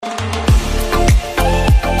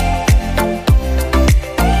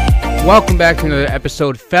Welcome back to another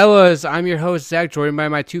episode, fellas. I'm your host, Zach, joined by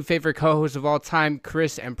my two favorite co-hosts of all time,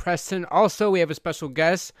 Chris and Preston. Also, we have a special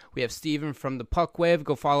guest. We have Steven from the Puck Wave.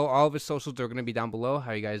 Go follow all of his socials. They're going to be down below.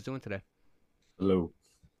 How are you guys doing today? Hello.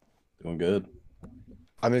 Doing good.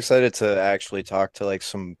 I'm excited to actually talk to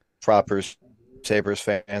some proper Sabres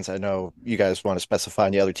fans. I know you guys want to specify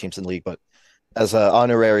any other teams in the league, but as an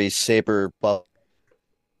honorary Sabre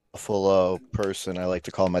Buffalo person, I like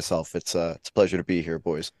to call myself. It's a pleasure to be here,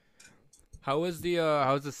 boys. How was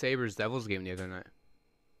the Sabres Devils game the other night?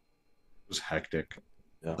 It was hectic.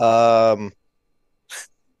 Yeah.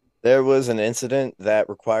 There was an incident that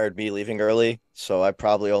required me leaving early, so I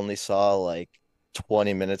probably only saw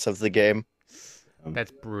 20 minutes of the game.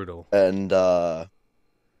 That's brutal. And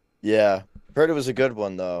yeah, heard it was a good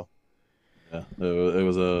one though. Yeah, it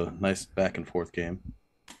was a nice back and forth game.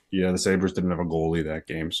 Yeah, the Sabres didn't have a goalie that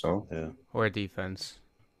game, so yeah. Or defense.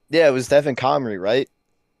 Yeah, it was Devin Comrie, right?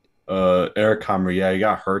 Eric Comrie, yeah, he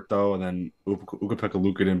got hurt though, and then Ukko-Pekka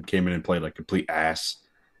Luukkonen came in and played like complete ass.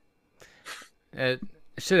 It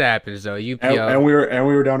shit happens though. And we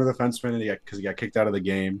were down to the defenseman because he got kicked out of the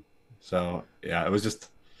game. So yeah, it was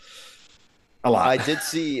just a lot.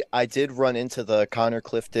 I did run into the Connor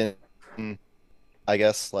Clifton, I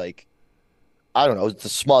guess I don't know, the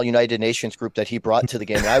small United Nations group that he brought to the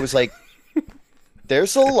game. And I was like,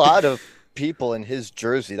 there's a lot of people in his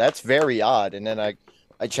jersey. That's very odd. And then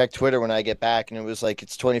I checked Twitter when I get back, and it was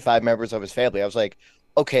it's 25 members of his family. I was like,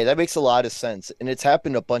 okay, that makes a lot of sense. And it's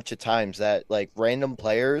happened a bunch of times that random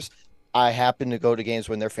players, I happen to go to games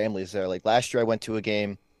when their family is there. Like last year I went to a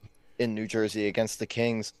game in New Jersey against the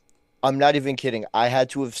Kings. I'm not even kidding. I had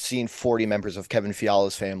to have seen 40 members of Kevin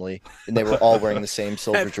Fiala's family, and they were all wearing the same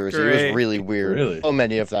silver jersey. Great. It was really weird. Really? So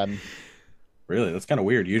many of them. Really? That's kind of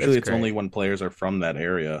weird. Usually it's great. only when players are from that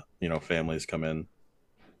area, families come in.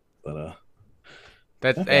 But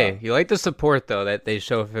Hey, you like the support though that they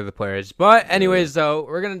show for the players. But anyways, though,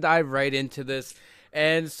 we're gonna dive right into this.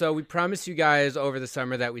 And so we promised you guys over the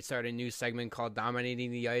summer that we start a new segment called Dominating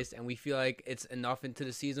the Ice, and we feel like it's enough into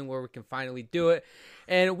the season where we can finally do it.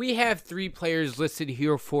 And we have 3 players listed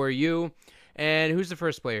here for you. And who's the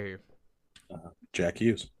first player here? Jack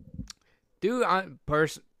Hughes. Dude,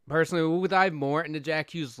 personally, we'll dive more into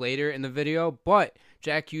Jack Hughes later in the video, but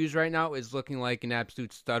Jack Hughes right now is looking like an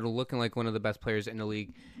absolute stud, looking like one of the best players in the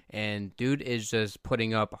league, and dude is just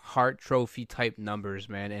putting up Hart Trophy type numbers,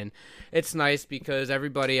 man. And it's nice because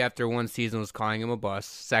everybody after one season was calling him a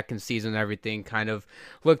bust. Second season, everything kind of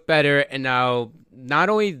looked better, and now not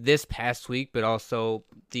only this past week, but also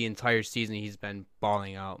the entire season, he's been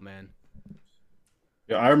balling out, man.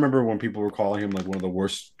 Yeah, I remember when people were calling him one of the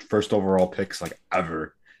worst first overall picks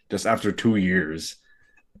ever, just after 2 years.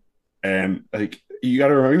 And you got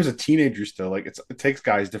to remember, he was a teenager still. It takes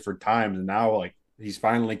guys different times, and now he's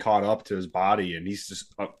finally caught up to his body, and he's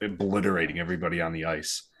just obliterating everybody on the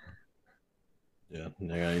ice. Yeah,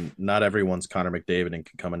 not everyone's Connor McDavid and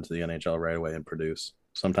can come into the NHL right away and produce.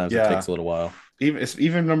 Sometimes it takes a little while.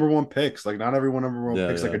 Even number one picks, not everyone number one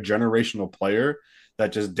picks a generational player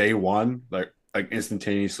that just day one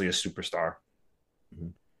instantaneously a superstar. Mm-hmm.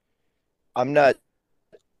 I'm not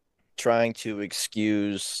trying to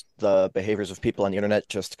excuse the behaviors of people on the internet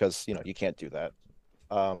just because you can't do that,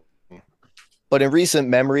 but in recent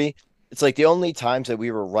memory, it's the only times that we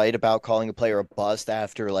were right about calling a player a bust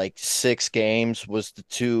after 6 games was the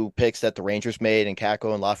 2 picks that the Rangers made in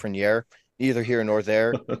Kakko and Lafreniere. Neither here nor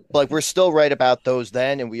there. But we're still right about those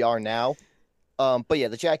then, and we are now. But yeah,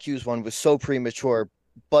 the Jack Hughes one was so premature.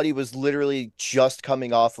 Buddy was literally just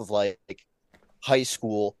coming off of high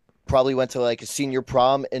school. Probably went to a senior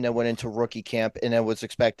prom and then went into rookie camp and then was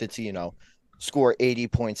expected to, score 80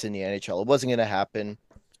 points in the NHL. It wasn't going to happen.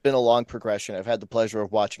 It's been a long progression. I've had the pleasure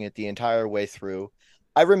of watching it the entire way through.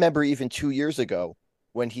 I remember even 2 years ago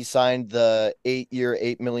when he signed the 8-year,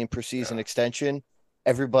 $8 million per season extension,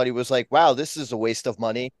 everybody was like, wow, this is a waste of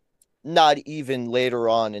money. Not even later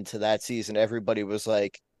on into that season, everybody was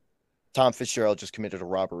like, Tom Fitzgerald just committed a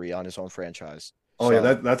robbery on his own franchise. Oh, so,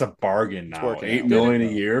 yeah, that's a bargain now. $8 million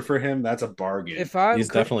a year for him, that's a bargain. He's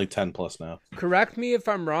definitely 10 plus now. Correct me if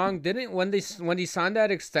I'm wrong. When he signed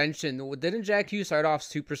that extension, didn't Jack Hughes start off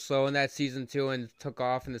super slow in that season too and took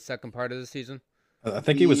off in the second part of the season? I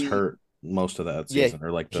think he was hurt most of that season,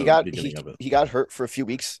 or the beginning of it. He got hurt for a few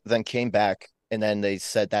weeks, then came back, and then they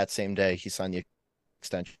said that same day he signed the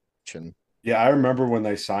extension. Yeah, I remember when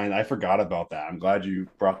they signed. I forgot about that. I'm glad you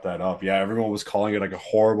brought that up. Yeah, everyone was calling it a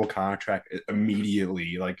horrible contract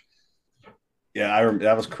immediately.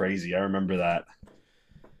 That was crazy. I remember that.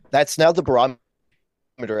 That's now the barometer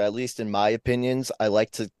at least in my opinions, I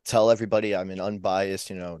like to tell everybody I'm an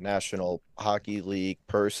unbiased, National Hockey League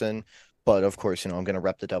person. But of course, I'm going to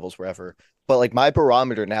rep the Devils wherever. But like my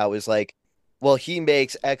barometer now is like, well, he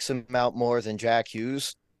makes X amount more than Jack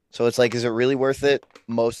Hughes. So it's like, is it really worth it?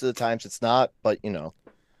 Most of the times it's not, but Do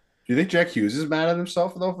you think Jack Hughes is mad at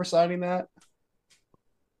himself though for signing that?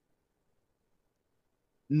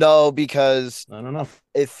 no, because I don't know.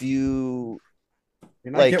 if you I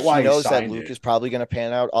like, get he why he knows that signed Luke it. is probably going to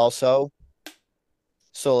pan out also.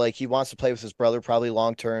 So like he wants to play with his brother probably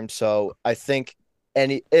long term. So I think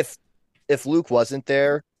any if Luke wasn't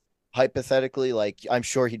there, hypothetically, like I'm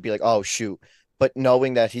sure he'd be like, oh shoot. But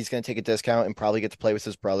knowing that he's going to take a discount and probably get to play with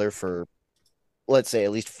his brother for, let's say,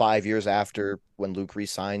 at least 5 years after when Luke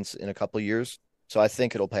resigns in a couple of years. So I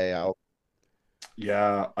think it'll pay out.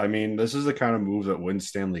 Yeah, I mean, this is the kind of move that wins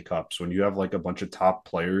Stanley Cups when you have like a bunch of top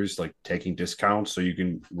players like taking discounts so you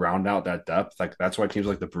can round out that depth. Like that's why teams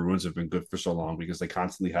like the Bruins have been good for so long because they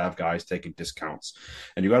constantly have guys taking discounts.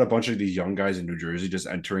 And you got a bunch of these young guys in New Jersey just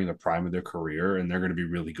entering the prime of their career and they're going to be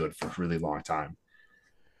really good for a really long time.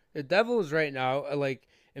 The Devils right now,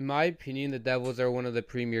 in my opinion, the Devils are one of the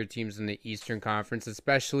premier teams in the Eastern Conference,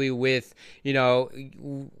 especially with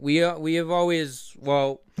we have always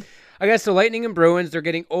I guess the Lightning and Bruins, they're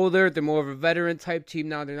getting older. They're more of a veteran type team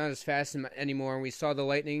now. They're not as fast anymore. And we saw the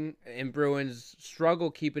Lightning and Bruins struggle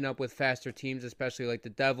keeping up with faster teams, especially like the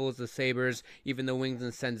Devils, the Sabres, even the Wings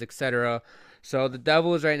and Sens, etc. So the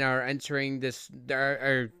Devils right now are entering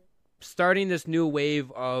are starting this new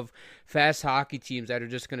wave of fast hockey teams that are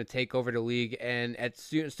just going to take over the league. And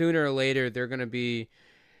sooner or later, they're going to be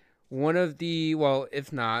one of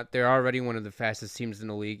if not, they're already one of the fastest teams in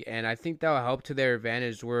the league, and I think that'll help to their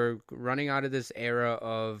advantage. We're running out of this era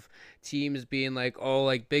of teams being like, oh,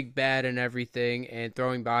 like big bad and everything, and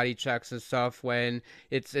throwing body checks and stuff. When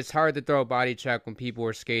it's hard to throw a body check when people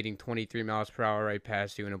are skating 23 miles per hour right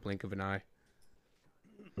past you in a blink of an eye.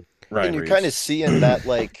 And Ryan you're kind of Reeves. seeing that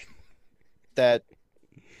like that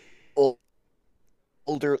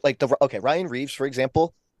older like Ryan Reeves, for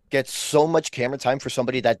example, gets so much camera time for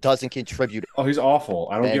somebody that doesn't contribute Oh, he's awful.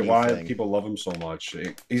 I don't get why anything. people love him so much.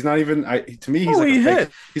 He's not even to me he's Oh, like a he fake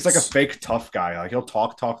hit. he's like a fake tough guy. Like he'll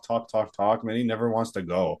talk, man. He never wants to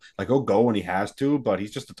go. Like he'll go when he has to, but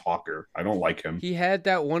he's just a talker. I don't like him. He had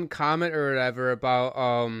that one comment or whatever about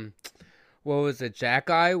what was it, Jack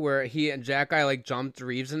Eye, where he and Jack Eye like jumped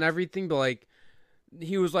Reeves and everything, but like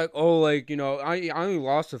he was like, oh, like, I only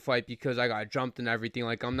lost the fight because I got jumped and everything.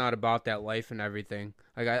 Like, I'm not about that life and everything.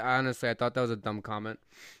 Like, I honestly, I thought that was a dumb comment.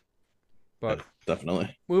 But Yeah,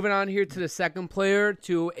 definitely. moving on here to the second player,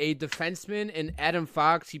 to a defenseman, and Adam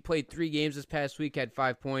Fox. He played 3 games this past week, had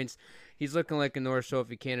 5 points. He's looking like a North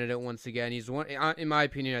Trophy candidate once again. He's one, in my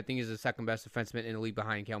opinion, I think he's the second best defenseman in the league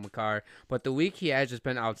behind Cale Makar. But the week he has just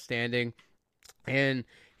been outstanding, and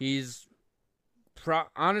he's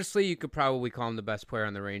honestly, you could probably call him the best player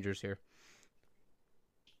on the Rangers here.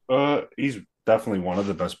 He's definitely one of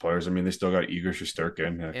the best players. I mean, they still got Igor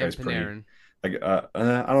Shesterkin. That And guy's pretty. Panarin. Like,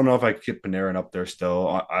 I don't know if I could get Panarin up there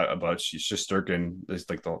still, but Shesterkin is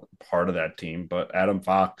like the part of that team. But Adam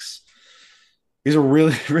Fox, he's a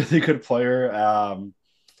really, really good player. A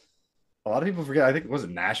lot of people forget. I think was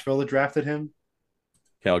it Nashville that drafted him?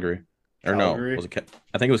 Calgary. Or Calgary? no, was it?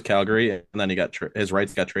 I think it was Calgary, and then he got his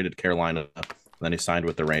rights got traded to Carolina, and then he signed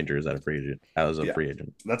with the Rangers as a free agent. Yeah, Free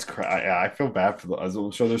agent. that's I feel bad for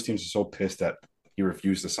I'm sure those teams are so pissed that he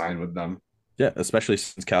refused to sign with them. Yeah, especially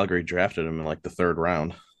since Calgary drafted him in like the 3rd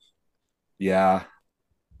round. Yeah,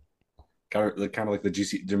 kind of like the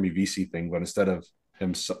Jimmy VC thing, but instead of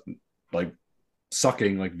him like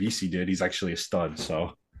sucking like VC did, he's actually a stud.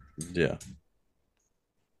 So Yeah,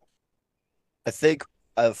 I think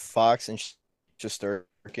of Fox and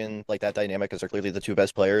Shesterkin, like that dynamic, because they're clearly the two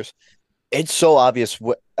best players. It's so obvious.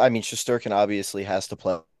 Shesterkin obviously has to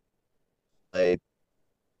play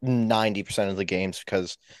 90% of the games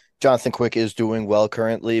because Jonathan Quick is doing well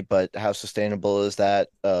currently, but how sustainable is that?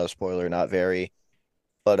 Spoiler, not very.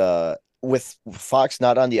 But with Fox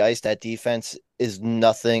not on the ice, that defense is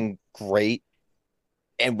nothing great.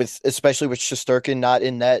 And especially with Shesterkin not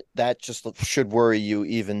in net, that just should worry you,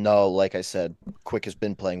 even though, like I said, Quick has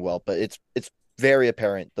been playing well. But it's very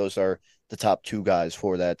apparent those are the top 2 guys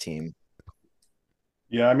for that team.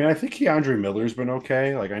 yeah, I mean, I think Keandre Miller's been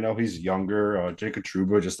okay. Like I know he's younger. Jacob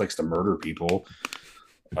Trouba just likes to murder people.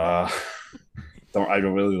 Uh, I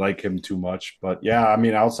don't really like him too much, but yeah, I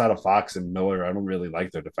mean, outside of Fox and Miller, I don't really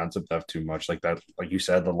like their defensive depth too much. Like that, like you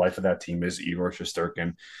said, the life of that team is Igor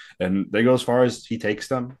Shesterkin, and they go as far as he takes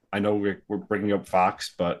them. I know we're bringing up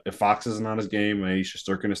Fox, but if Fox isn't on his game, maybe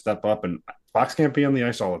Shesterkin to step up, and Fox can't be on the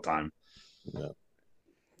ice all the time. yeah.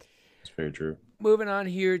 very true. Moving on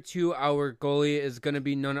here to our goalie is going to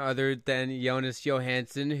be none other than Jonas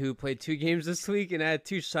Johansson, who played 2 games this week and had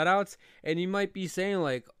 2 shutouts. And you might be saying,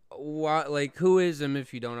 like, what, like, who is him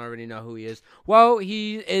if you don't already know who he is? Well,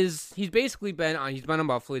 he's basically been on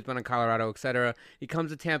Buffalo, he's been on Colorado, etc. He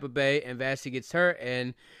comes to Tampa Bay, and Vasi gets hurt,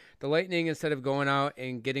 and the Lightning, instead of going out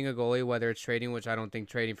and getting a goalie, whether it's trading, which I don't think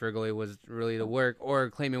trading for a goalie was really the work, or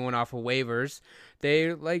claiming one off of waivers,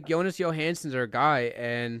 they, like, Jonas Johansson's their guy,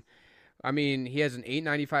 and I mean, he has an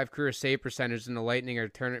 .895 career save percentage, and the Lightning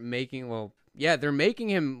are they're making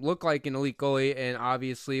him look like an elite goalie, and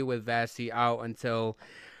obviously with Vasi out until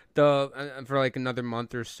for like another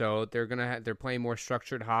month or so, they're playing more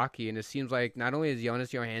structured hockey, and it seems like not only is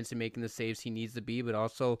Jonas Johansson making the saves he needs to be, but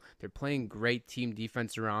also they're playing great team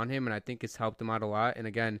defense around him, and I think it's helped him out a lot. And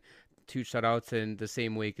again, 2 shutouts in the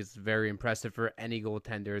same week is very impressive for any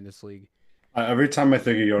goaltender in this league. Every time I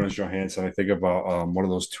think of Jonas Johansson, I think about one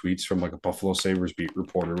of those tweets from like a Buffalo Sabres beat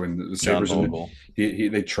reporter when the Sabres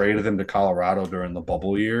they traded him to Colorado during the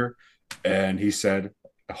bubble year, and he said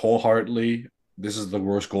wholeheartedly, "This is the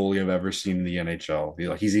worst goalie I've ever seen in the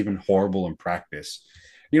NHL. He's even horrible in practice."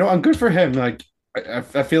 And good for him. Like I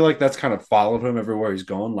feel like that's kind of followed him everywhere he's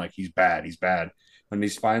going. Like he's bad, and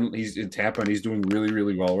he's in Tampa and he's doing really,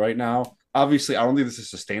 really well right now. Obviously, I don't think this is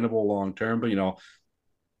sustainable long term, but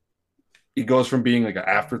he goes from being like an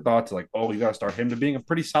afterthought to like, oh, you got to start him, to being a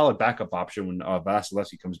pretty solid backup option when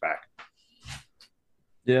Vasilevsky comes back.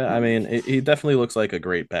 Yeah, I mean, he definitely looks like a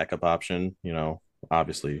great backup option.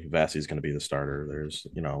 Obviously, Vasi's going to be the starter. There's,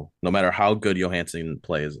 no matter how good Johansson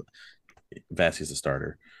plays, Vasi's the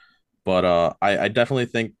starter. But I definitely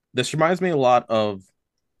think this reminds me a lot of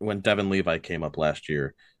when Devin Levi came up last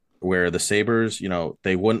year, where the Sabres,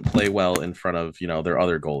 they wouldn't play well in front of, their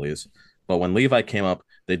other goalies. But when Levi came up,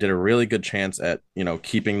 they did a really good chance at,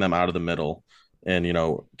 keeping them out of the middle and,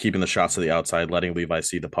 keeping the shots to the outside, letting Levi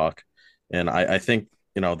see the puck. And I think,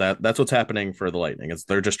 that's what's happening for the Lightning.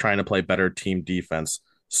 They're just trying to play better team defense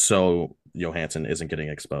so Johansson isn't getting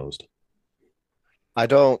exposed. I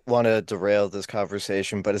don't want to derail this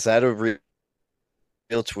conversation, but is that a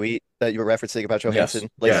real tweet that you were referencing about Johansson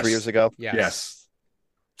 3 years ago? Yes.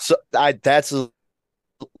 So that's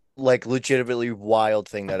like legitimately wild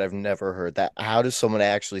thing that I've never heard. That how does someone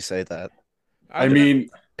actually say that? I mean,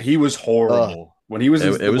 he was horrible when he was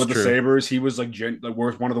with the Sabres. He was like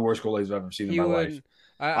one of the worst goalies I've ever seen in my life.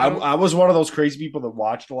 I was one of those crazy people that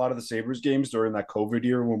watched a lot of the Sabres games during that COVID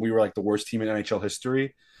year when we were like the worst team in NHL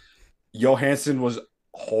history. Johansson was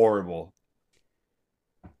horrible.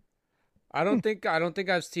 I don't think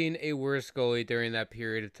I've seen a worse goalie during that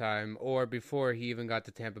period of time or before he even got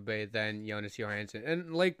to Tampa Bay than Jonas Johansson.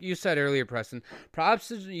 And like you said earlier, Preston, props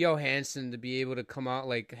to Johansson to be able to come out,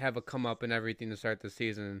 like have a come up and everything to start the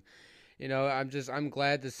season. I'm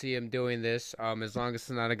glad to see him doing this. As long as it's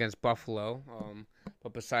not against Buffalo.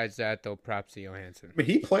 But besides that, though, props to Johansson. I mean,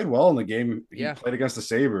 he played well in the game. He played against the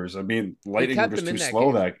Sabres. I mean, Lightning were just too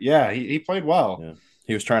slow. He played well. Yeah.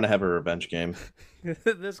 He was trying to have a revenge game.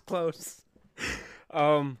 This close.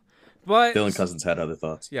 But Dylan Cousins had other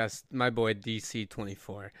thoughts. Yes, my boy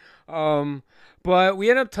DC24. But we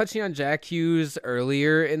ended up touching on Jack Hughes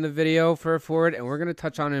earlier in the video for a forward, and we're gonna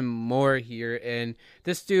touch on him more here. And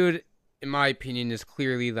this dude, in my opinion, is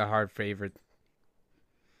clearly the hard favorite.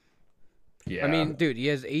 Yeah. I mean, dude, he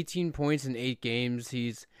has 18 points in 8 games.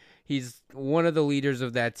 He's one of the leaders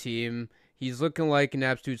of that team. He's looking like an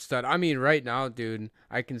absolute stud. I mean, right now, dude,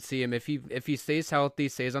 I can see him if he stays healthy,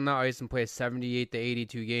 stays on the ice, and plays 78 to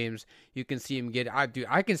 82 games. You can see him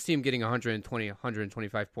I can see him getting 120,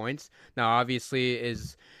 125 points. Now, obviously,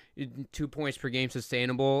 is 2 points per game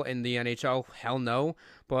sustainable in the NHL? Hell no.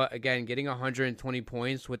 But again, getting 120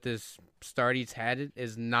 points with this start he's had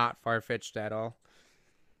is not far fetched at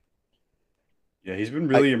Yeah, he's been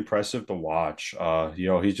really impressive to watch.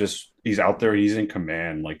 He's out there. He's in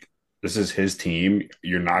command. Like, this is his team.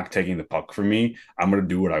 You're not taking the puck from me. I'm going to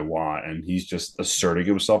do what I want. And he's just asserting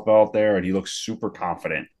himself out there, and he looks super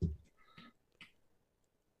confident.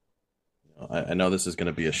 I know this is going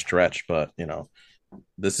to be a stretch, but,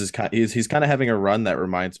 this is he's kind of having a run that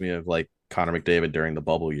reminds me of like Connor McDavid during the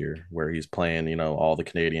bubble year where he's playing, all the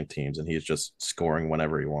Canadian teams and he's just scoring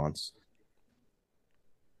whenever he wants.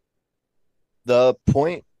 The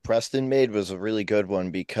point Preston made was a really good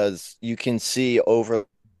one because you can see over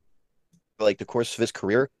like the course of his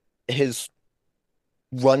career, his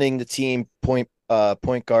running the team point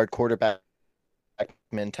guard quarterback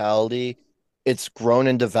mentality, it's grown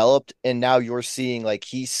and developed, and now you're seeing like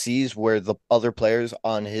he sees where the other players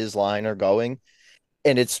on his line are going,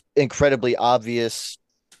 and it's incredibly obvious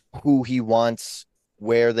who he wants,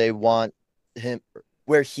 where they want him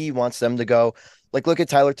where he wants them to go. Like, look at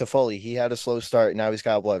Tyler Toffoli. He had a slow start, and now he's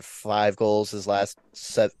got what, 5 goals his last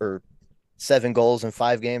set, or 7 goals in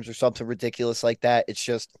 5 games or something ridiculous like that. It's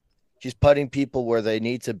just he's putting people where they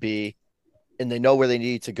need to be, and they know where they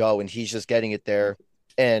need to go, and he's just getting it there.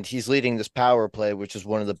 And he's leading this power play, which is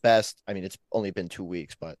one of the best. I mean, it's only been 2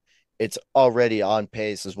 weeks, but it's already on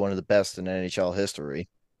pace as one of the best in NHL history.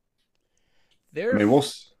 I mean, we'll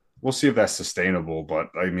see if that's sustainable, but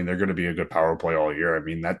I mean, they're going to be a good power play all year. I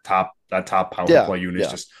mean, that top power play unit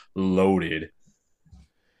is just loaded.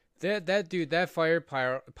 That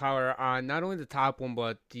firepower on not only the top one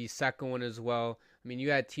but the second one as well. I mean,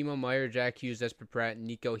 you had Timo Meier, Jack Hughes, Jesper Pratt,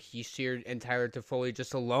 Nico Hischier, and Tyler Toffoli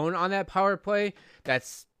just alone on that power play.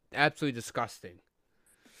 That's absolutely disgusting.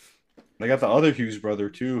 They got the other Hughes brother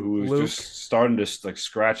too, who is Luke. just starting to like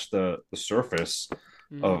scratch the surface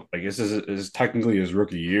of. I guess this is technically his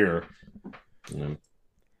rookie year.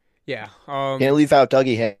 Yeah. Can't leave out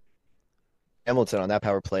Dougie Hamilton on that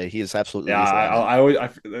power play. He is absolutely. Yeah,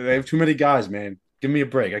 they have too many guys, man. Give me a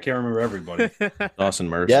break. I can't remember everybody. Dawson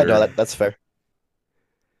Mercer. Yeah, no, that's fair.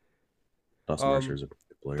 Dawson Mercer is a good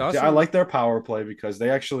player. Yeah, I like their power play because they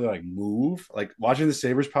actually like move. Like watching the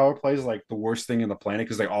Sabres power play is like the worst thing in the planet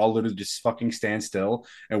because they all literally just fucking stand still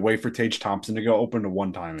and wait for Tage Thompson to go open to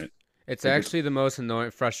one time it. It's actually the most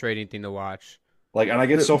annoying, frustrating thing to watch. Like, and I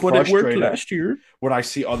get so frustrated last year when I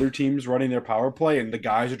see other teams running their power play and the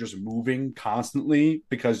guys are just moving constantly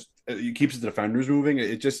because it keeps the defenders moving.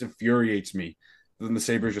 It just infuriates me. Then the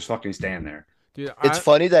Sabres just fucking stand there. Dude, it's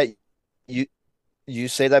funny that you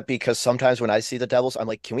say that because sometimes when I see the Devils, I'm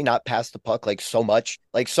like, can we not pass the puck like so much?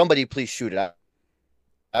 Like, somebody please shoot it out.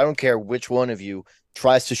 I don't care which one of you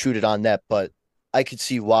tries to shoot it on net, but I could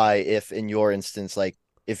see why if in your instance, like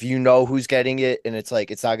if you know who's getting it and it's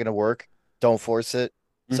like it's not going to work, don't force it.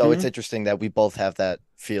 So it's interesting that we both have that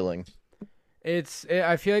feeling.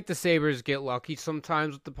 I feel like the Sabres get lucky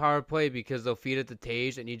sometimes with the power play because they'll feed it to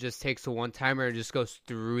Tage and he just takes a one-timer and just goes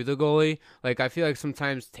through the goalie. Like, I feel like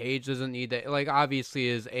sometimes Tage doesn't need that. Like, obviously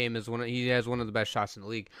his aim is he has one of the best shots in the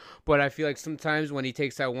league. But I feel like sometimes when he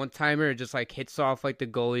takes that one-timer, it just, like, hits off, like, the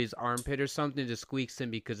goalie's armpit or something, just squeaks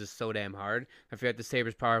in because it's so damn hard. I feel like the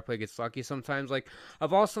Sabres power play gets lucky sometimes. Like,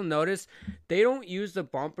 I've also noticed they don't use the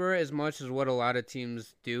bumper as much as what a lot of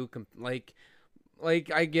teams do. Like,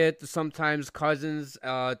 I get sometimes Cousins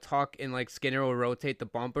talk and, like, Skinner will rotate the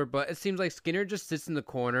bumper, but it seems like Skinner just sits in the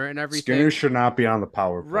corner and everything. Skinner should not be on the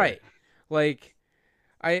power play. Right. Like,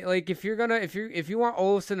 if you want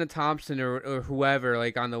Olsen and Thompson or whoever,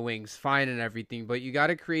 like, on the wings, fine and everything, but you got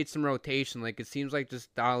to create some rotation. Like, it seems like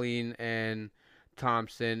just Dahlin and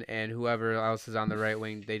Thompson and whoever else is on the right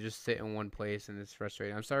wing, they just sit in one place, and it's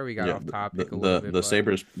frustrating. I'm sorry we got off topic a little bit.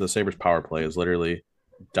 The Sabres power play is literally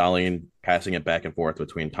Dahlin passing it back and forth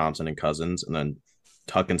between Thompson and Cousins, and then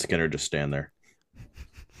Tuck and Skinner just stand there.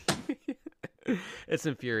 It's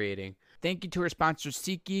infuriating. Thank you to our sponsor,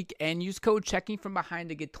 SeatGeek, and use code Checking From Behind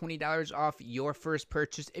to get $20 off your first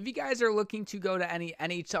purchase. If you guys are looking to go to any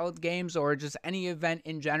NHL games or just any event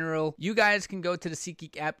in general, you guys can go to the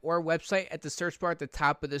SeatGeek app or website at the search bar at the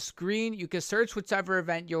top of the screen. You can search whichever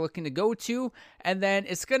event you're looking to go to, and then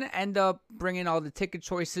it's going to end up bringing all the ticket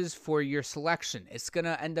choices for your selection. It's going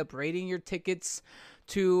to end up rating your tickets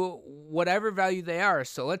to whatever value they are.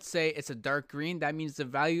 So let's say it's a dark green. That means the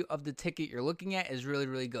value of the ticket you're looking at is really,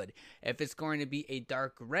 really good. If it's going to be a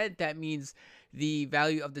dark red, that means the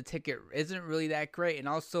value of the ticket isn't really that great. And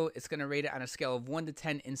also, it's going to rate it on a scale of 1 to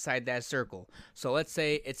 10 inside that circle. So let's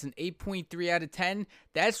say it's an 8.3 out of 10.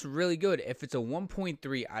 That's really good. If it's a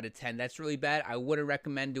 1.3 out of 10, that's really bad. I wouldn't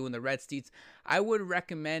recommend doing the red seats. I would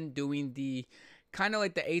recommend doing the kind of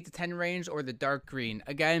like the 8 to 10 range or the dark green.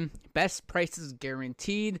 Again, best prices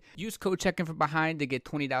guaranteed. Use code Checking From Behind to get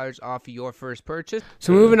 $20 off your first purchase.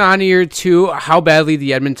 So moving on here to how badly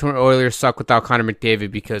the Edmonton Oilers suck without Connor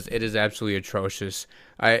McDavid, because it is absolutely atrocious.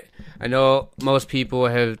 I know most people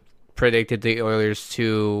have predicted the Oilers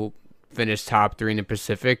to finish top 3 in the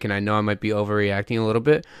Pacific, and I know I might be overreacting a little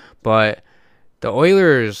bit, but the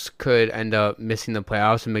Oilers could end up missing the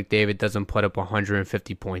playoffs and McDavid doesn't put up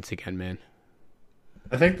 150 points again, man.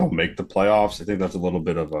 I think they'll make the playoffs. I think that's a little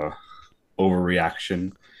bit of a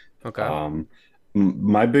overreaction. Okay.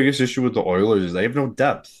 My biggest issue with the Oilers is they have no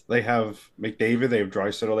depth. They have McDavid, they have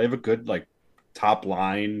Draisaitl, they have a good like top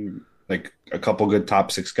line, like a couple good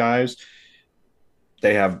top 6 guys.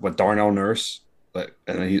 They have Darnell Nurse,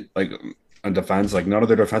 and he like on defense. Like none of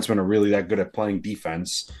their defensemen are really that good at playing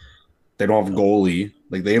defense. They don't have a goalie.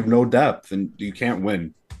 Like they have no depth, and you can't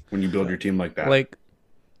win when you build your team like that.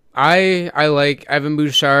 I like Evan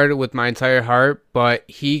Bouchard with my entire heart, but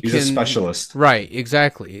He's a specialist. Right,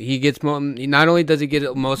 exactly. He gets not only does he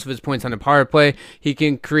get most of his points on the power play, he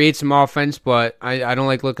can create some offense. But I don't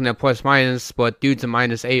like looking at plus minus. But dude's a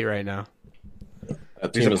 -8 right now.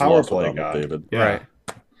 That He's team a is power lost play without guy. McDavid. Yeah. Right.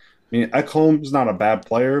 I mean, Ekholm's not a bad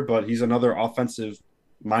player, but he's another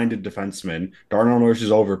offensive-minded defenseman. Darnell Nurse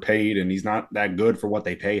is overpaid, and he's not that good for what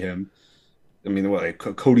they pay him. I mean,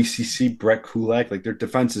 Cody CC, Brett Kulak, like their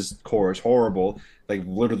defense's core is horrible. Like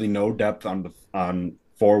literally no depth on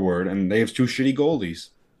forward, and they have two shitty goalies.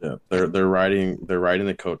 Yeah, they're riding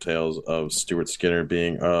the coattails of Stuart Skinner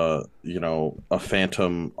being a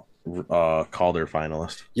phantom Calder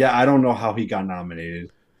finalist. Yeah, I don't know how he got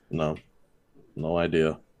nominated. No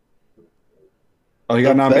idea. Oh, he got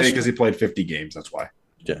The nominated best- because he played 50 games. That's why.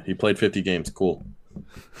 Yeah, he played 50 games. Cool.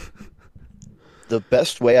 The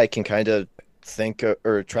best way I can kind of think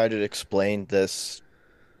or try to explain this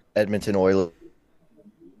Edmonton Oilers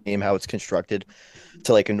team, how it's constructed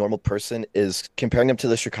to like a normal person, is comparing them to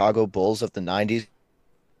the Chicago Bulls of the 90s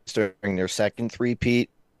during their second three-peat.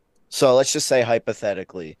 So let's just say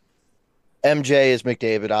hypothetically, MJ is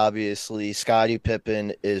McDavid, obviously. Scottie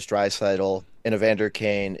Pippen is Draisaitl, and Evander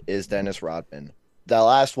Kane is Dennis Rodman. The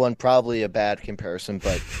last one, probably a bad comparison,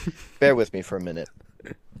 but bear with me for a minute.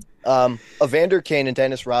 Evander Kane and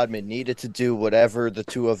Dennis Rodman needed to do whatever the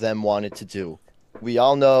two of them wanted to do. We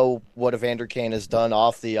all know what Evander Kane has done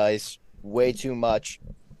off the ice, way too much.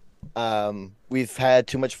 We've had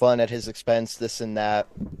too much fun at his expense, this and that.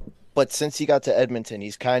 But since he got to Edmonton,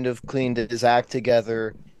 he's kind of cleaned his act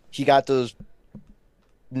together. He got those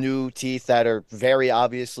new teeth that are very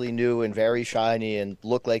obviously new and very shiny and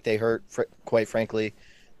look like they hurt, quite frankly.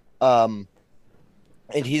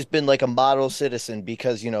 And he's been like a model citizen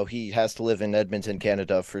because, he has to live in Edmonton,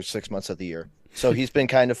 Canada for 6 months of the year. So he's been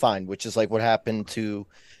kind of fine, which is like what happened to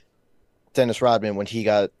Dennis Rodman when he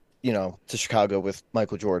got, to Chicago with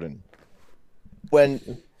Michael Jordan. When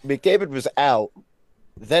McDavid was out,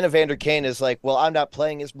 then Evander Kane is like, well, I'm not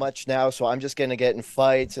playing as much now, so I'm just going to get in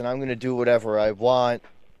fights and I'm going to do whatever I want.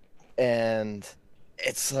 And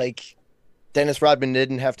it's like Dennis Rodman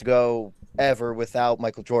didn't have to go ever without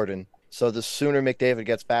Michael Jordan. So the sooner McDavid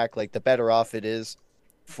gets back, like the better off it is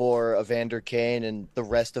for Evander Kane and the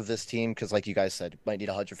rest of this team. Because like you guys said, might need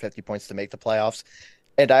 150 points to make the playoffs.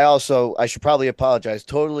 And I should probably apologize.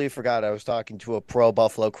 Totally forgot I was talking to a pro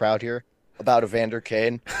Buffalo crowd here about Evander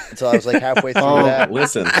Kane until I was like halfway through that.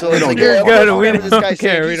 Listen, So it's like, You're yeah, good. whatever We this don't guy said,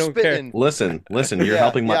 care. We he's don't care. spitting. listen. You're Yeah,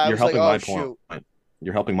 helping my yeah, I you're was like, helping oh, my shoot. point.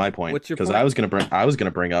 You're helping my point. What's your because point? I was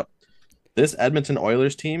gonna bring up this Edmonton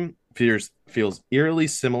Oilers team feels eerily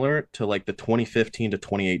similar to like the 2015 to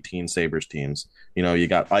 2018 Sabres teams. You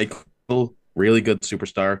got Eichel, really good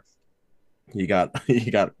superstar. You got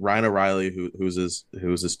Ryan O'Reilly, who's his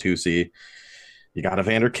 2C. You got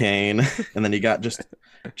Evander Kane, and then you got just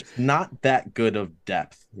not that good of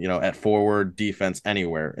depth, at forward, defense,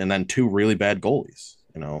 anywhere, and then two really bad goalies.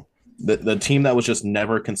 The team that was just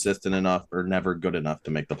never consistent enough or never good enough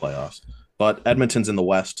to make the playoffs. But Edmonton's in the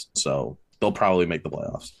West, so they'll probably make the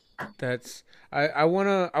playoffs. I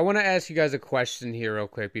wanna ask you guys a question here real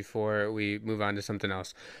quick before we move on to something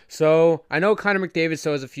else. So I know Connor McDavid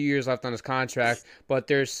still has a few years left on his contract, but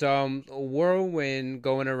there's some whirlwind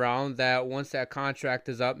going around that once that contract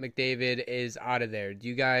is up, McDavid is out of there. Would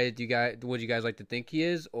you guys like to think he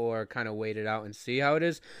is, or kind of wait it out and see how it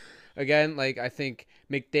is? Again, like I think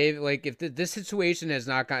McDavid, like if this situation has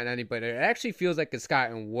not gotten any better, it actually feels like it's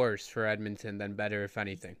gotten worse for Edmonton than better, if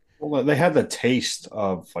anything. Well, they had the taste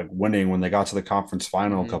of like winning when they got to the conference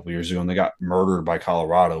final a couple years ago, and they got murdered by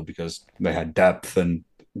Colorado because they had depth and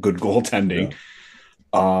good goaltending.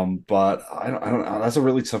 Yeah. But I don't know. That's a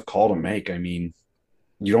really tough call to make. I mean,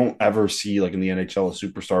 you don't ever see like in the NHL a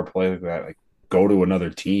superstar play like that, like go to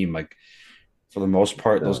another team. Like for the most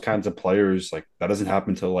part, those kinds of players, like that doesn't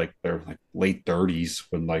happen until like their like late 30s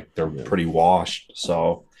when like they're pretty washed.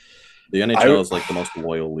 So the NHL is like the most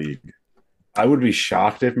loyal league. I would be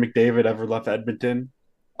shocked if McDavid ever left Edmonton.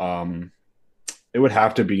 It would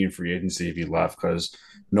have to be in free agency if he left because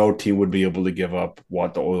no team would be able to give up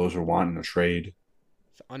what the Oilers are wanting in a trade.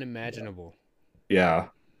 It's unimaginable. Yeah.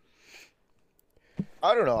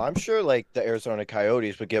 I don't know. I'm sure like the Arizona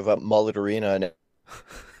Coyotes would give up Mullet Arena and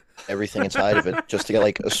everything inside of it just to get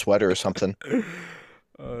like a sweater or something.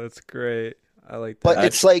 Oh, that's great. I like that. But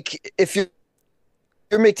it's like if you're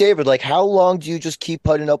McDavid, like how long do you just keep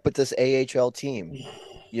putting up with this AHL team?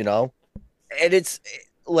 And it's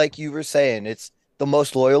like you were saying, it's the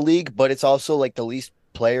most loyal league, but it's also like the least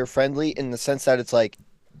player friendly in the sense that it's like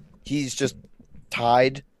he's just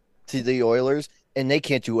tied to the Oilers. and they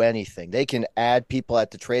can't do anything. They can add people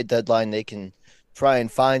at the trade deadline. They can try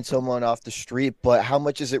and find someone off the street, but how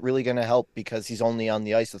much is it really going to help because he's only on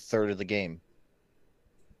the ice a third of the game?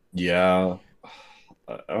 Yeah,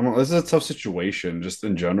 I don't know. This is a tough situation just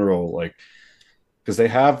in general, like because they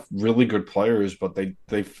have really good players, but they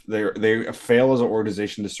fail as an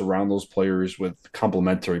organization to surround those players with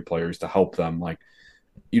complementary players to help them. Like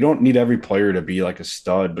you don't need every player to be like a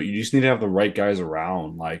stud, but you just need to have the right guys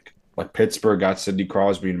around. Like Pittsburgh got Sidney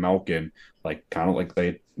Crosby and Malkin, like kind of like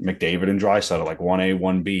they McDavid and Draisaitl, like 1A,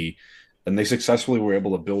 1B. And they successfully were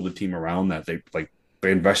able to build a team around that. They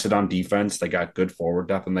invested on defense, they got good forward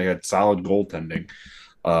depth, and they had solid goaltending.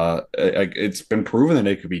 It's been proven that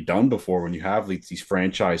it could be done before when you have these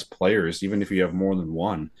franchise players, even if you have more than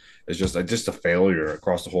one. It's just a failure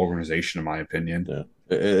across the whole organization, in my opinion. Yeah.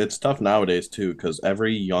 It's tough nowadays too because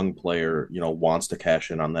every young player, wants to cash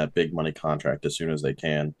in on that big money contract as soon as they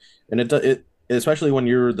can, and it especially when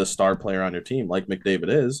you're the star player on your team, like McDavid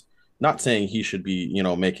is. Not saying he should be,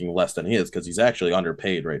 making less than he is because he's actually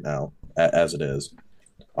underpaid right now as it is.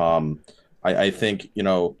 Um, I think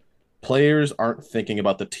players aren't thinking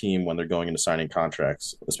about the team when they're going into signing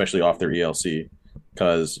contracts, especially off their ELC,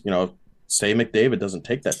 because say McDavid doesn't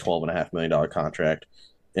take that $12.5 million contract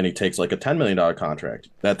and he takes like a $10 million contract.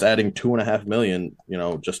 That's adding $2.5 million,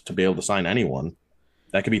 just to be able to sign anyone.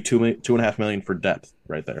 That could be $2.5 million for depth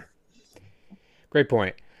right there. Great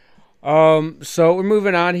point. So we're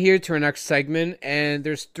moving on here to our next segment, and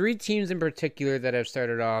there's three teams in particular that have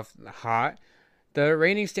started off hot. The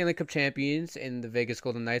reigning Stanley Cup champions in the Vegas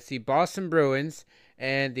Golden Knights, the Boston Bruins,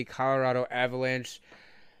 and the Colorado Avalanche.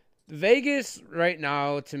 Vegas right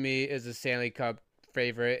now, to me, is a Stanley Cup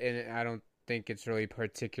favorite, and I don't think it's really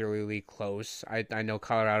particularly close. I know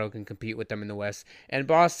Colorado can compete with them in the West. And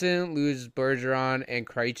Boston lose Bergeron and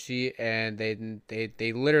Krejci, and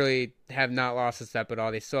they literally have not lost a step at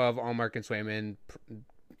all. They still have Allmark and Swayman,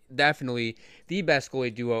 definitely the best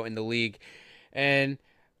goalie duo in the league. And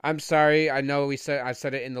I'm sorry. I know I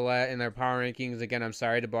said it in in our power rankings. Again, I'm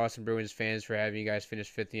sorry to Boston Bruins fans for having you guys finish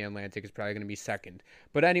fifth in the Atlantic. It's probably going to be second.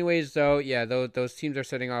 But anyways, though, yeah, those teams are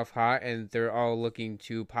setting off hot, and they're all looking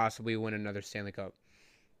to possibly win another Stanley Cup.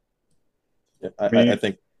 Yeah, I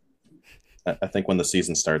think when the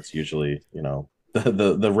season starts, usually,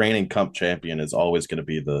 the reigning cup champion is always going to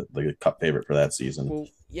be the cup favorite for that season. Well,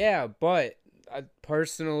 yeah, but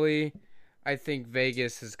personally, I think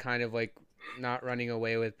Vegas is kind of like not running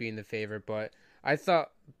away with being the favorite, but I thought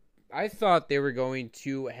they were going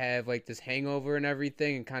to have like this hangover and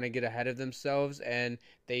everything and kind of get ahead of themselves, and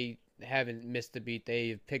they haven't missed a beat.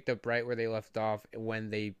 They picked up right where they left off when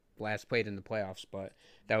they last played in the playoffs, but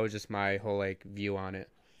that was just my whole like view on it.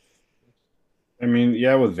 I mean,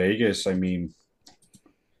 yeah, with Vegas, I mean,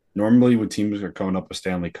 normally when teams are coming up with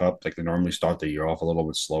Stanley Cup, like they normally start the year off a little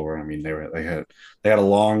bit slower. I mean, they had a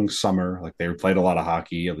long summer, like they played a lot of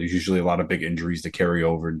hockey. There's usually a lot of big injuries to carry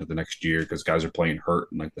over into the next year because guys are playing hurt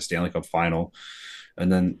in like the Stanley Cup final.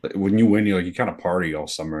 And then when you win, you kind of party all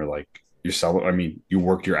summer, like I mean, you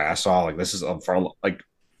work your ass off. Like this is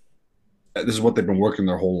what they've been working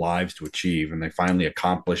their whole lives to achieve, and they finally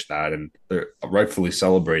accomplished that, and they're rightfully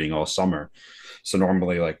celebrating all summer. So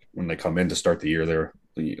normally, like when they come in to start the year,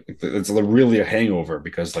 it's really a hangover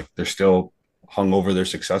because like they're still hung over their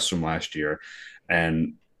success from last year,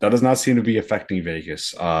 and that does not seem to be affecting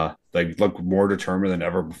Vegas. They look more determined than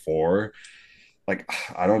ever before. Like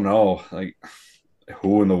I don't know, like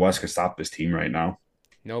who in the West can stop this team right now?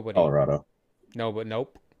 Nobody. Colorado. No, but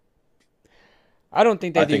nope. I don't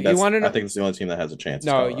think they do. You want to know? I think it's the only team that has a chance.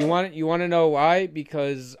 No, you want to know why?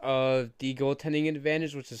 Because of the goaltending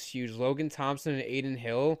advantage, which is huge. Logan Thompson and Aiden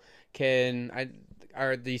Hill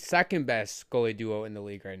are the second best goalie duo in the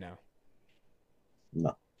league right now.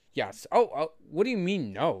 No. Yes. Oh, what do you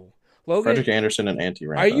mean no? Logan Frederick Anderson and Antti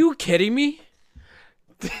Raanta. Are you kidding me?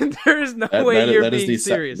 There is no way you're being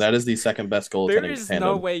serious. That is the second best goaltending. There is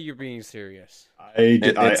no way you're being serious.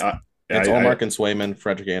 It's Allmark and Swayman,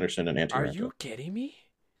 Frederick Anderson, and Antti Raanta. Are you kidding me?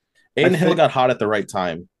 Aiden Hill got hot at the right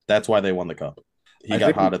time. That's why they won the cup. He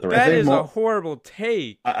got hot at the right time. That is a horrible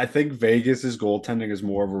take. I think Vegas's goaltending is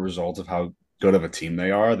more of a result of how good of a team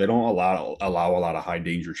they are. They don't allow a lot of high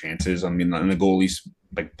danger chances. I mean, and the goalies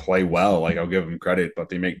like play well. Like I'll give them credit, but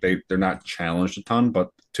they're not challenged a ton.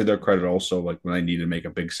 But to their credit, also like when they need to make a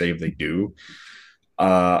big save, they do.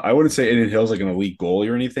 I wouldn't say Aiden Hill's like an elite goalie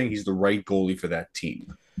or anything. He's the right goalie for that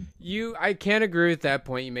team. I can't agree with that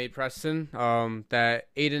point you made, Preston. That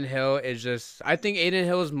Aiden Hill is just. I think Aiden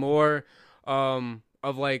Hill is more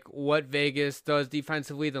of like what Vegas does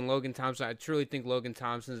defensively than Logan Thompson. I truly think Logan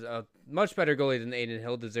Thompson is a much better goalie than Aiden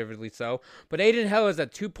Hill, deservedly so. But Aiden Hill is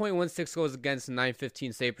at 2.16 goals against,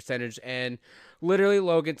 915 save percentage, and literally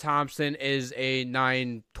Logan Thompson is a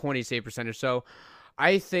 920 save percentage. So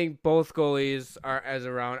I think both goalies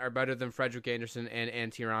are better than Frederick Anderson and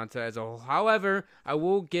Antti Raanta as a whole. However, I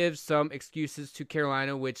will give some excuses to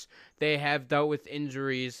Carolina, which they have dealt with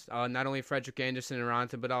injuries, not only Frederick Anderson and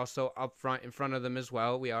Raanta, but also up front in front of them as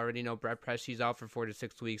well. We already know Brett Pesci's out for 4 to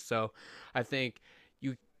 6 weeks, so I think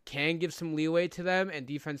you can give some leeway to them, and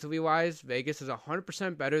defensively wise, Vegas is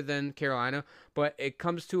 100% better than Carolina, but it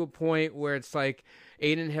comes to a point where it's like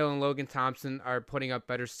Aiden Hill and Logan Thompson are putting up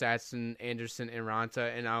better stats than Anderson and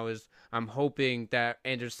Raanta, and I'm hoping that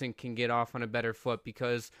Anderson can get off on a better foot,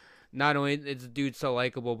 because not only is the dude so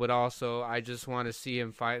likable, but also I just want to see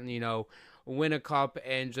him fight, win a cup,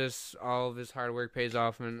 and just all of his hard work pays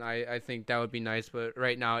off, and I think that would be nice. But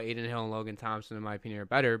right now, Aiden Hill and Logan Thompson, in my opinion, are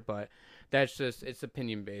better, but that's just, it's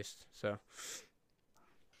opinion based. So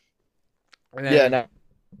No,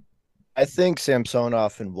 I think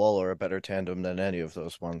Samsonov and Wool are a better tandem than any of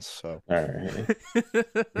those ones. So All right.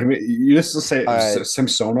 I mean, you just say right.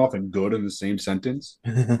 Samsonov and good in the same sentence.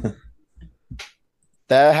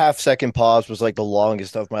 that half-second pause was like the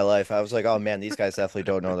longest of my life. I was like, oh man, these guys definitely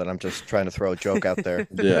don't know that I'm just trying to throw a joke out there.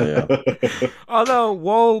 Yeah. Although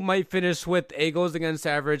Wool might finish with a goals against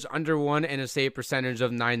average under 1 and a save percentage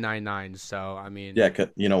of 999. So I mean, Yeah,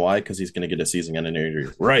 you know why? Because he's going to get a season-ending injury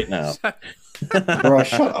right now. Bro,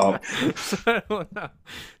 shut up.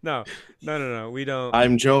 No. We don't.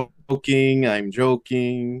 I'm joking.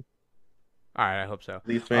 All right, I hope so.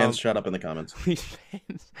 These fans, shut up in the comments. These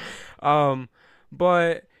fans.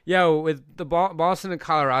 But yeah, with the Boston and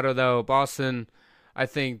Colorado though, Boston, I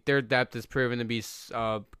think their depth is proven to be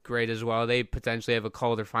great as well. They potentially have a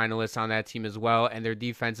Calder finalist on that team as well, and their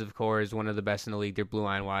defensive core is one of the best in the league. They're blue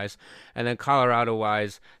line wise, and then Colorado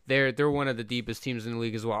wise, they're one of the deepest teams in the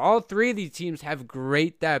league as well. All three of these teams have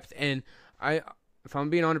great depth, and if I'm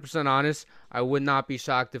being 100% honest, I would not be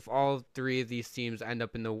shocked if all three of these teams end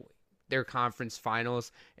up in their conference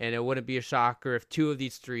finals, and it wouldn't be a shocker if two of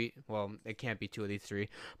these three, well, it can't be two of these three,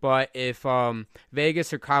 but if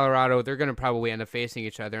Vegas or Colorado, they're going to probably end up facing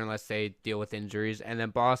each other unless they deal with injuries, and then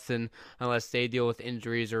Boston, unless they deal with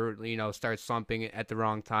injuries or start slumping at the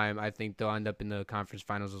wrong time, I think they'll end up in the conference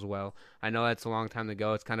finals as well. I know that's a long time to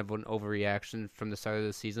go. It's kind of an overreaction from the start of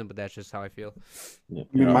the season, but that's just how I feel. I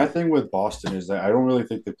mean, my thing with Boston is that I don't really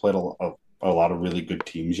think they played a lot of really good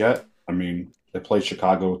teams yet. I mean, they played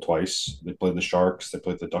Chicago twice. They played the Sharks. They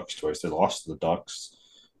played the Ducks twice. They lost to the Ducks.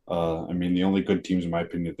 I mean, the only good teams, in my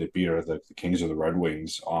opinion, that they beat are the Kings or the Red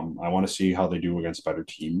Wings. I want to see how they do against better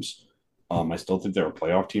teams. I still think they're a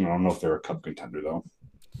playoff team. I don't know if they're a cup contender, though.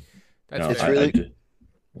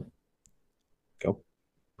 Go.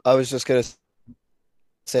 I was just going to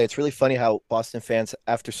say, it's really funny how Boston fans,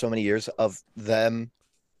 after so many years of them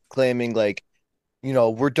claiming, like,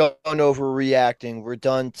 we're done overreacting. We're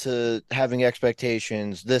done to having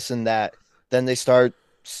expectations, this and that. Then they start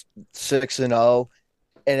 6-0,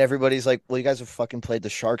 and everybody's like, well, you guys have fucking played the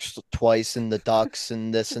Sharks twice and the Ducks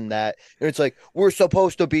and this and that. And it's like, we're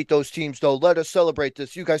supposed to beat those teams, though. Let us celebrate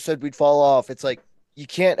this. You guys said we'd fall off. It's like, you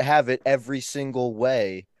can't have it every single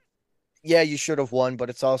way. Yeah, you should have won,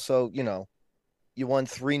 but it's also, you won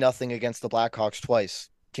 3-0 against the Blackhawks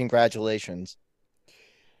twice. Congratulations.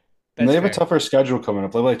 And they have a tougher schedule coming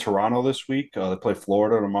up. They play Toronto this week. They play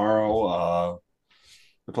Florida tomorrow.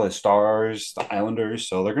 They play the Stars, the Islanders.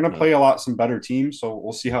 So they're going to play some better teams. So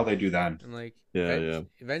we'll see how they do then. And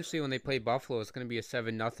eventually, when they play Buffalo, it's going to be a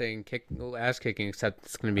 7-0 ass kicking. Except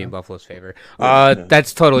it's going to be in Buffalo's favor.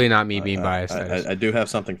 That's totally not me being biased. I do have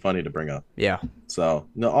something funny to bring up. Yeah. So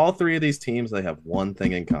all three of these teams, they have one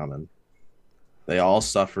thing in common. They all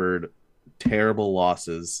suffered terrible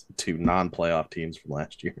losses to non-playoff teams from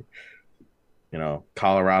last year.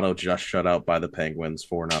 Colorado just shut out by the Penguins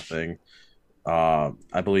 4-0.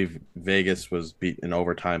 I believe Vegas was beat in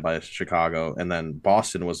overtime by Chicago, and then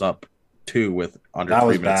Boston was up 2 with under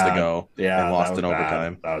 3 minutes to go and lost in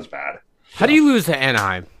overtime. That was bad. How do you lose to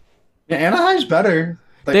Anaheim? Yeah, Anaheim's better.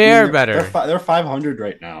 They're better. They're 500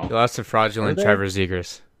 right now. You lost to fraudulent Trevor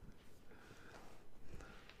Zegras.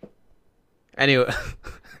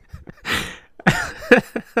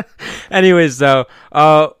 Anyways, though,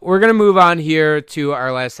 we're going to move on here to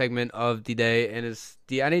our last segment of the day, and it's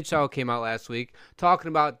the NHL came out last week talking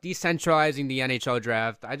about decentralizing the NHL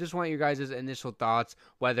draft. I just want your guys' initial thoughts,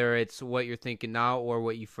 whether it's what you're thinking now or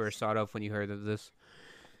what you first thought of when you heard of this.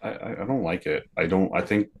 I don't like it. I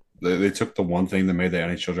think they took the one thing that made the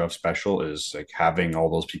NHL draft special is like having all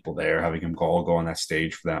those people there, having them all go on that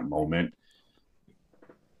stage for that moment.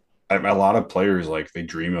 A lot of players like they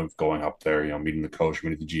dream of going up there, meeting the coach,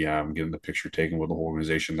 meeting the GM, getting the picture taken with the whole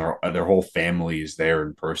organization. Their whole family is there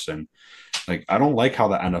in person. Like I don't like how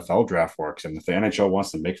the NFL draft works, and if the NHL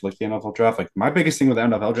wants to make it like the NFL draft, like my biggest thing with the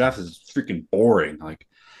NFL draft is it's freaking boring. Like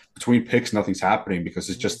between picks, nothing's happening because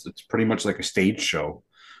it's pretty much like a stage show.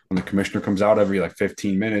 When the commissioner comes out every like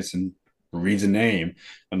 15 minutes and reads a name.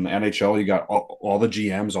 In the NHL, you got all the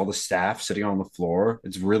GMs, all the staff sitting on the floor.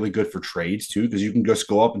 It's really good for trades too, because you can just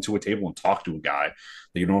go up into a table and talk to a guy.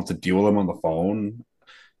 You don't have to deal with him on the phone.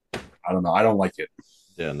 I don't know. I don't like it.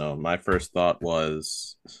 Yeah, no. My first thought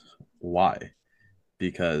was why?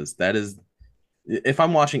 Because that is, if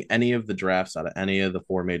I'm watching any of the drafts out of any of the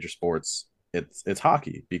four major sports, it's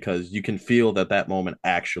hockey, because you can feel that moment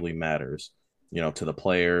actually matters, to the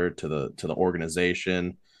player, to the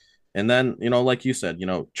organization. And then, like you said,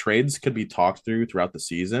 trades could be talked throughout the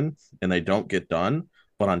season and they don't get done.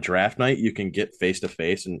 But on draft night, you can get face to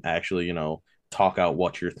face and actually, talk out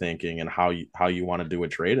what you're thinking and how you want to do a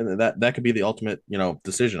trade. And that could be the ultimate,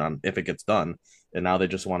 decision on if it gets done. And now they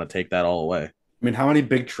just want to take that all away. I mean, how many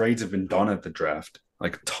big trades have been done at the draft?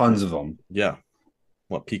 Like tons of them. Yeah.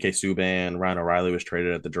 What, PK Subban, Ryan O'Reilly was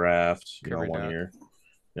traded at the draft, Kirby one Dach. year.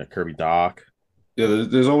 Yeah, Kirby Dach. Yeah,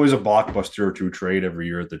 there's always a blockbuster or two trade every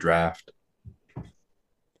year at the draft.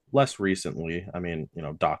 Less recently. I mean,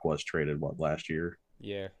 Dach was traded last year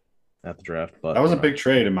Yeah. at the draft, but That was a big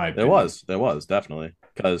trade in my it opinion. was definitely,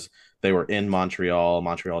 because they were in Montreal.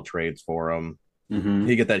 Montreal trades for him. Mm-hmm.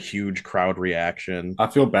 He get that huge crowd reaction. I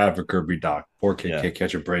feel bad for Kirby Dach. Poor kid Yeah. can't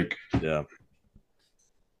catch a break. Yeah.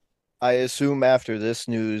 I assume after this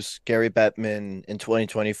news, Gary Bettman in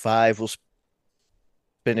 2025 will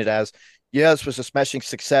spin it as, yeah, this was a smashing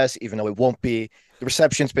success, even though it won't be. The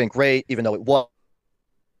reception's been great, even though it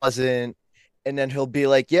wasn't. And then he'll be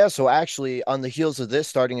like, yeah, so actually, on the heels of this,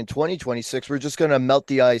 starting in 2026, we're just going to melt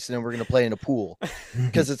the ice and then we're going to play in a pool.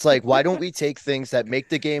 Because it's like, why don't we take things that make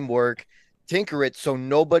the game work, tinker it so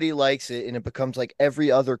nobody likes it, and it becomes like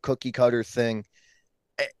every other cookie cutter thing?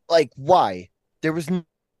 Like, why? There was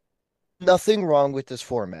nothing wrong with this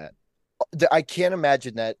format. I can't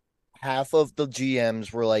imagine that half of the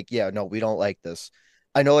GMs were like, yeah, no, we don't like this.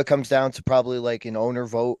 I know it comes down to probably like an owner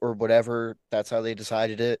vote or whatever. That's how they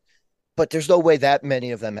decided it. But there's no way that many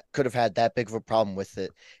of them could have had that big of a problem with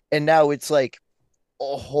it. And now it's like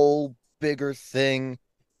a whole bigger thing.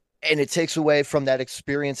 And it takes away from that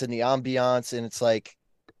experience and the ambiance. And it's like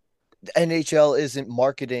the NHL isn't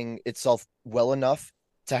marketing itself well enough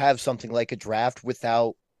to have something like a draft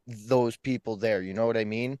without those people there. You know what I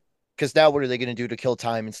mean? Because now what are they going to do to kill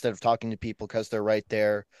time instead of talking to people because they're right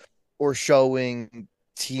there, or showing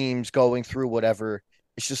teams going through whatever?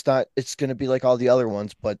 It's just not, it's going to be like all the other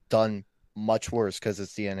ones, but done much worse because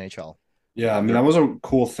it's the NHL. Yeah, I mean that was a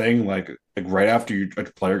cool thing. Like right after a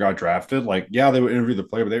player got drafted, like yeah, they would interview the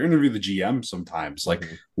player, but they would interview the GM sometimes. Like,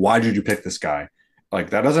 why did you pick this guy?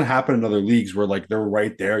 Like that doesn't happen in other leagues where like they're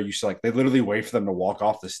right there. You see, like they literally wait for them to walk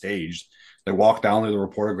off the stage. They walk down there, the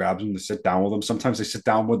reporter grabs them to sit down with them. Sometimes they sit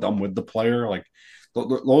down with them with the player. Like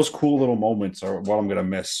those cool little moments are what I'm gonna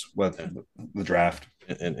miss with the draft.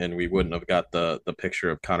 And we wouldn't have got the picture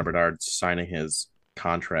of Connor Bedard signing his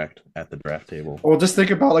contract at the draft table. Well, just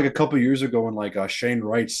think about like a couple years ago when like Shane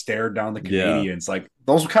Wright stared down the Canadians. Yeah. Like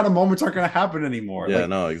those kind of moments aren't going to happen anymore. Yeah, like,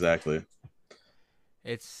 no, exactly.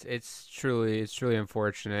 It's truly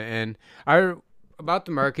unfortunate. And about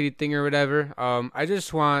the marketing thing or whatever, I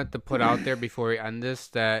just want to put out there before we end this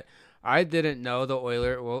that I didn't know the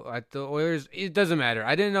Oilers, it doesn't matter.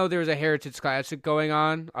 I didn't know there was a Heritage Classic going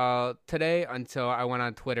on today until I went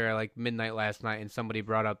on Twitter at like midnight last night and somebody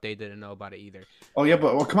brought up they didn't know about it either. Oh, yeah,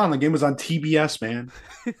 but come on. The game was on TBS, man.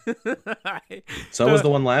 So was the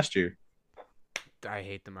one last year. I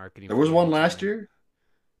hate the marketing. There was one last year?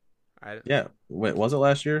 Yeah. Wait, was it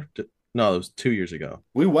last year? No, it was 2 years ago.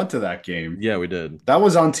 We went to that game. Yeah, we did. That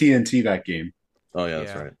was on TNT, that game. Oh, yeah,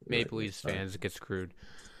 that's right. Maple Leafs fans get screwed.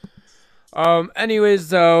 Anyways,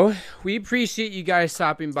 though, we appreciate you guys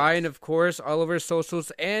stopping by, and of course, all of our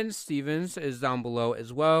socials and Steven's is down below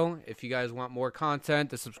as well. If you guys want more content,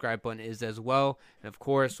 the subscribe button is as well. And of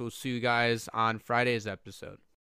course, we'll see you guys on Friday's episode.